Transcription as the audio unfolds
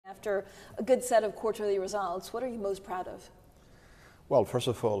after a good set of quarterly results. What are you most proud of? Well, first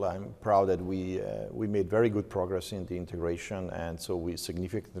of all, I'm proud that we made very good progress in the integration, and so we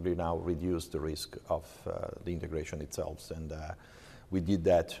significantly now reduced the risk of the integration itself. And we did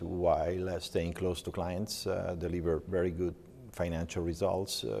that while staying close to clients, deliver very good financial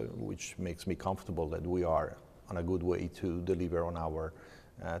results, which makes me comfortable that we are on a good way to deliver on our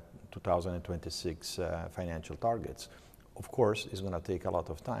 2026 financial targets. Of course, it's going to take a lot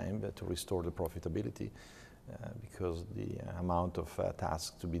of time to restore the profitability because the amount of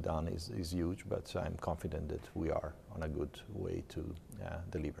tasks to be done is huge, but I'm confident that we are on a good way to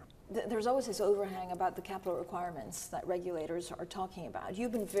deliver. There's always this overhang about the capital requirements that regulators are talking about.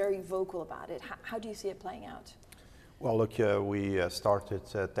 You've been very vocal about it. How do you see it playing out? Well, look, we started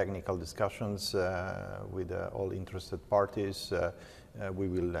technical discussions with all interested parties. We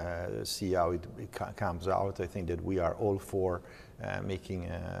will see how it comes out. I think that we are all for making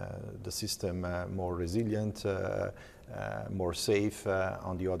the system more resilient, more safe.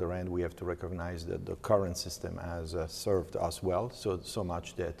 On the other hand, we have to recognize that the current system has served us well, so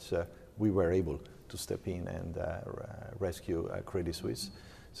much that we were able to step in and rescue Credit Suisse.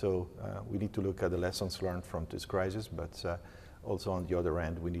 So we need to look at the lessons learned from this crisis, but also on the other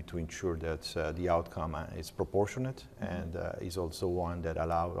hand, we need to ensure that the outcome is proportionate and is also one that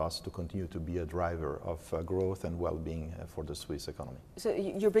allows us to continue to be a driver of growth and well-being for the Swiss economy. So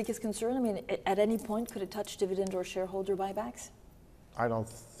your biggest concern, I mean, at any point, could it touch dividend or shareholder buybacks? I don't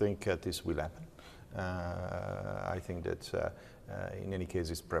think this will happen. I think that in any case,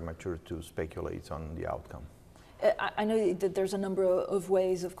 it's premature to speculate on the outcome. I know that there's a number of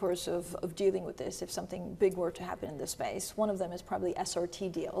ways, of course, of dealing with this if something big were to happen in this space. One of them is probably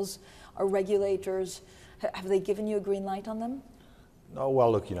SRT deals. Are regulators, have they given you a green light on them? No,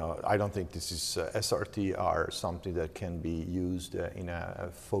 well, look, I don't think this is, SRT are something that can be used in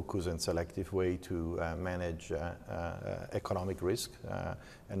a focused and selective way to manage economic risk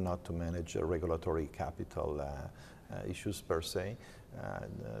and not to manage regulatory capital issues per se.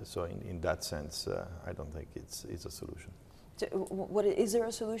 So in that sense, I don't think it's a solution. So is there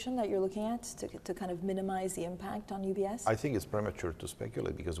a solution that you're looking at to kind of minimize the impact on UBS? I think it's premature to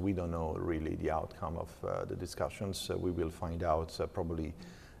speculate because we don't know really the outcome of the discussions. We will find out probably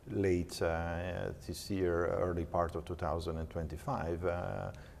late this year, early part of 2025,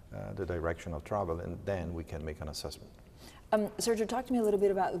 the direction of travel, and then we can make an assessment. Sergio, talk to me a little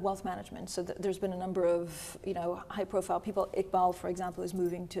bit about wealth management. So there's been a number of high-profile people. Iqbal, for example, is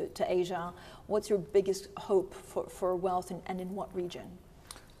moving to Asia. What's your biggest hope for wealth and in what region?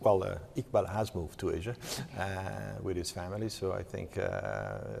 Well, Iqbal has moved to Asia with his family. So I think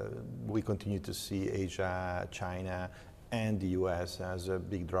we continue to see Asia, China, and the US as a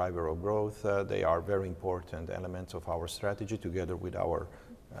big driver of growth. They are very important elements of our strategy together with our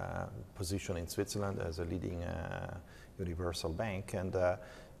position in Switzerland as a leading universal bank, and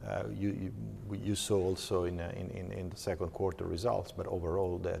you saw also in the second quarter results, but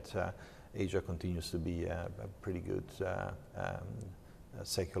overall that Asia continues to be a pretty good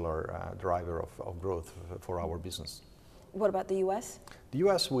secular driver of growth for our business. What about the US? The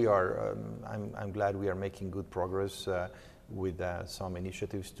US, we are, I'm glad we are making good progress with some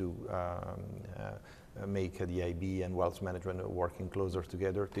initiatives to make the IB and wealth management working closer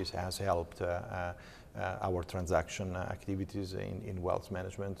together. This has helped our transaction activities in wealth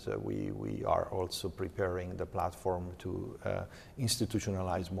management. We are also preparing the platform to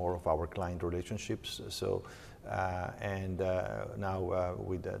institutionalize more of our client relationships. So, and now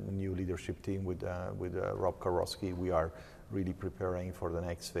with the new leadership team, with Rob Karosky, we are really preparing for the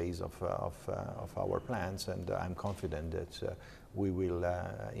next phase of our plans, and I'm confident that we will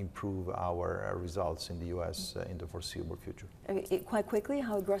improve our results in the U.S. In the foreseeable future. Quite quickly,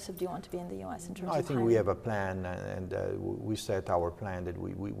 how aggressive do you want to be in the U.S. in terms of I think we have a plan, and we set our plan that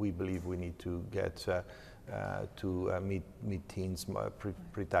we believe we need to get to mid-teens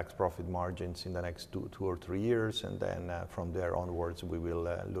pre-tax profit margins in the next two or 3 years, and then from there onwards we will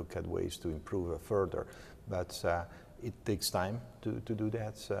look at ways to improve further. But it takes time to do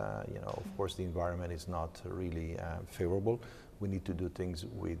that. Of course, the environment is not really favorable. We need to do things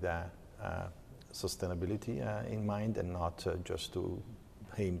with sustainability in mind and not just to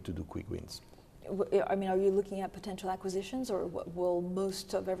aim to do quick wins. I mean, are you looking at potential acquisitions, or will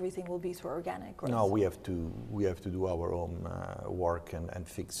most of everything will be through organic growth? No, we have to do our own work and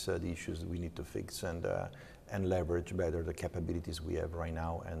fix the issues we need to fix and leverage better the capabilities we have right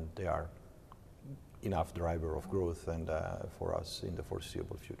now, and they are enough driver of growth and for us in the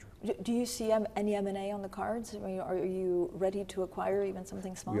foreseeable future. Do you see any M&A on the cards? I mean, are you ready to acquire even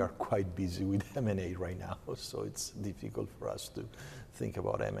something small? We are quite busy with M&A right now, so it's difficult for us to think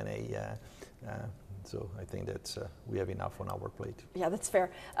about M&A. So I think that we have enough on our plate. Yeah, that's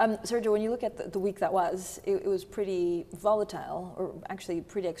fair. Sergio, when you look at the week that was, it was pretty volatile, or actually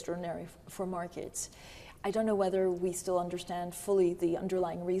pretty extraordinary for markets. I don't know whether we still understand fully the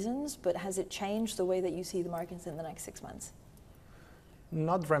underlying reasons, but has it changed the way that you see the markets in the next 6 months?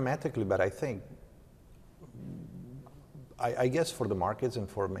 Not dramatically, but I think, I guess for the markets and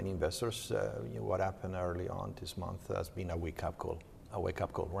for many investors, what happened early on this month has been a wake-up call,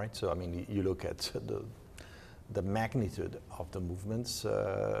 right? So I mean, you look at the magnitude of the movements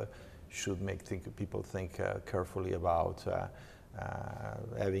should make people think carefully about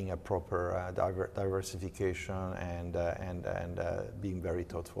having a proper diversification and being very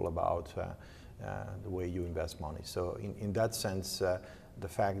thoughtful about the way you invest money. So in that sense, the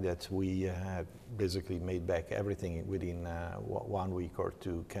fact that we have basically made back everything within 1 week or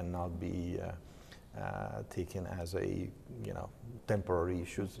two cannot be taken as a temporary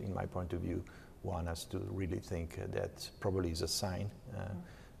issues. In my point of view, one has to really think that probably is a sign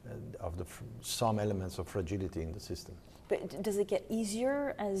of some elements of fragility in the system. But does it get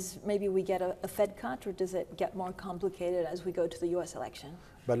easier as maybe we get a Fed cut, or does it get more complicated as we go to the US election?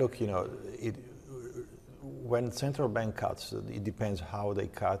 But look, when central bank cuts, it depends how they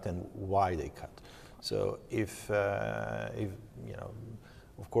cut and why they cut. So if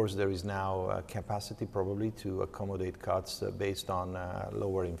of course there is now capacity probably to accommodate cuts based on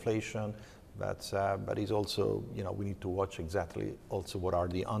lower inflation, but it's also, we need to watch exactly also what are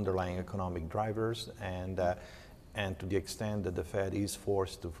the underlying economic drivers, and to the extent that the Fed is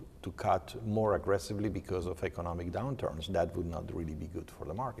forced to cut more aggressively because of economic downturns, that would not really be good for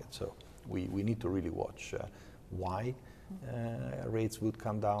the market. So we need to really watch why rates would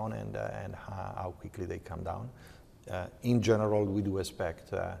come down and how quickly they come down. In general, we do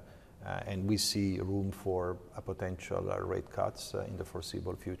expect and we see room for a potential rate cuts in the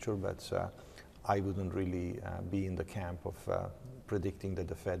foreseeable future, but I wouldn't really be in the camp of predicting that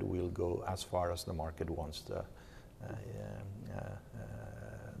the Fed will go as far as the market wants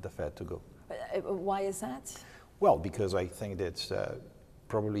the Fed to go. Why is that? Well, because I think that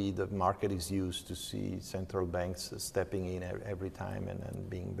probably the market is used to see central banks stepping in every time and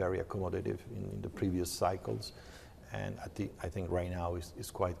being very accommodative in the previous cycles. And I think right now it's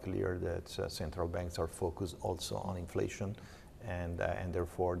quite clear that central banks are focused also on inflation, and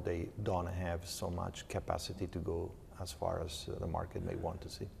therefore they don't have so much capacity to go as far as the market may want to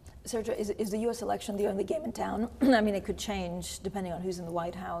see. Sergio, is the U.S. election the only game in town? I mean, it could change depending on who's in the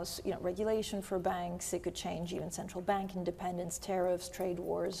White House. Regulation for banks. It could change even central bank independence, tariffs, trade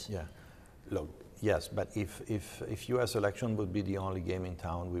wars. Yeah, look, yes, but if U.S. election would be the only game in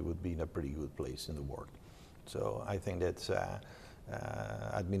town, we would be in a pretty good place in the world. So I think that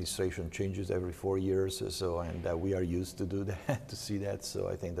administration changes every 4 years, and we are used to do that, to see that. So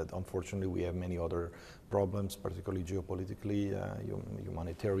I think that unfortunately we have many other problems, particularly geopolitically,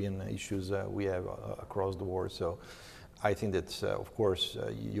 humanitarian issues we have across the world. So I think that, of course,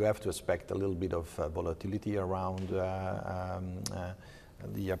 you have to expect a little bit of volatility around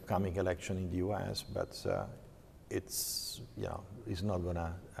the upcoming election in the U.S., but it's not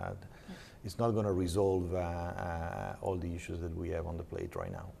going to resolve all the issues that we have on the plate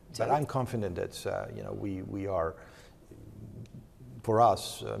right now. But I'm confident that we are, for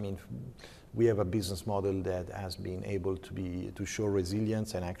us, I mean, we have a business model that has been able to show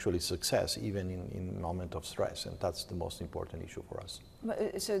resilience and actually success even in moment of stress, and that's the most important issue for us.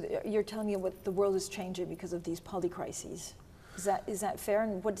 So you're telling me what the world is changing because of these polycrises. Is that fair,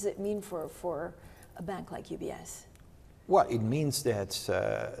 and what does it mean for a bank like UBS? Well, it means that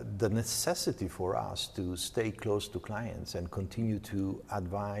the necessity for us to stay close to clients and continue to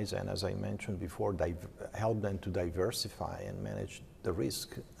advise, and as I mentioned before, help them to diversify and manage the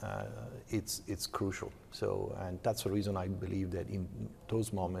risk, it's crucial. So, and that's the reason I believe that in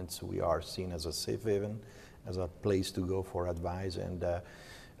those moments we are seen as a safe haven, as a place to go for advice, and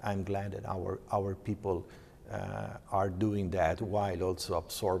I'm glad that our people are doing that while also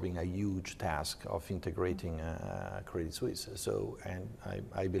absorbing a huge task of integrating Credit Suisse. So, and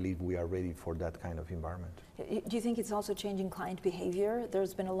I believe we are ready for that kind of environment. Do you think it's also changing client behavior?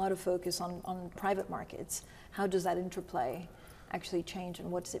 There's been a lot of focus on private markets. How does that interplay actually change,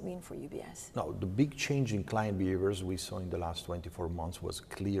 and what does it mean for UBS? No, the big change in client behaviors we saw in the last 24 months was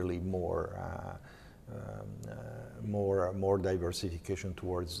clearly more diversification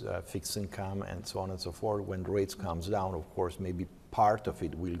towards fixed income and so on and so forth. When rates comes down, of course, maybe part of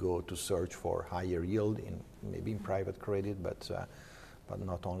it will go to search for higher yield maybe in private credit, but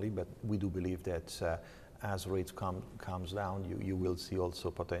not only. But we do believe that as rates comes down, you will see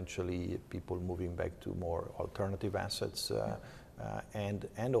also potentially people moving back to more alternative assets,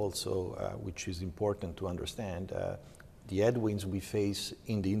 and also, which is important to understand, the headwinds we face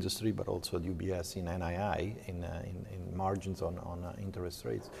in the industry, but also at UBS in NII, in margins on interest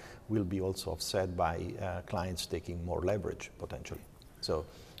rates, will be also offset by clients taking more leverage potentially. So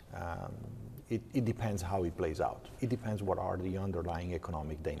it depends how it plays out. It depends what are the underlying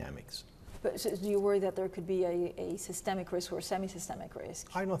economic dynamics. But so do you worry that there could be a systemic risk or semi-systemic risk?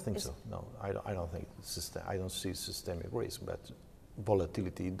 I don't think so. No, I don't think I don't see systemic risk, but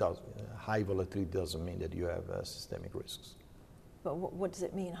volatility high volatility doesn't mean that you have systemic risks. But what does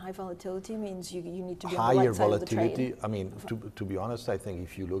it mean? High volatility means you need to be higher on the right side volatility. of the trade. I mean, to be honest, I think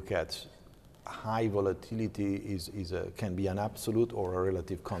if you look at high volatility can be an absolute or a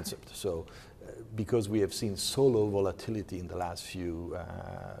relative concept. So because we have seen so low volatility in the last few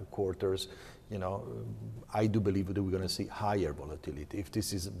quarters, I do believe that we're going to see higher volatility. If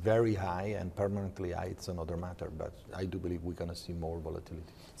this is very high and permanently high, it's another matter, but I do believe we're going to see more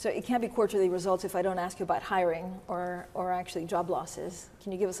volatility. So it can't be quarterly results if I don't ask you about hiring or actually job losses.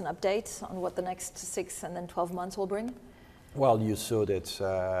 Can you give us an update on what the next 6 and then 12 months will bring? Well, you saw that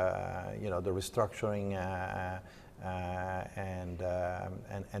the restructuring and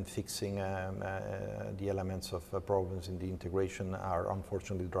fixing the elements of problems in the integration are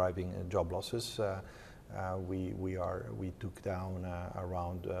unfortunately driving job losses. We took down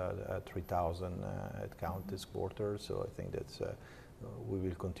around 3,000 headcount this quarter, so I think that we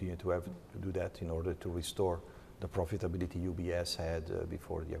will continue to have to do that in order to restore the profitability UBS had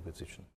before the acquisition.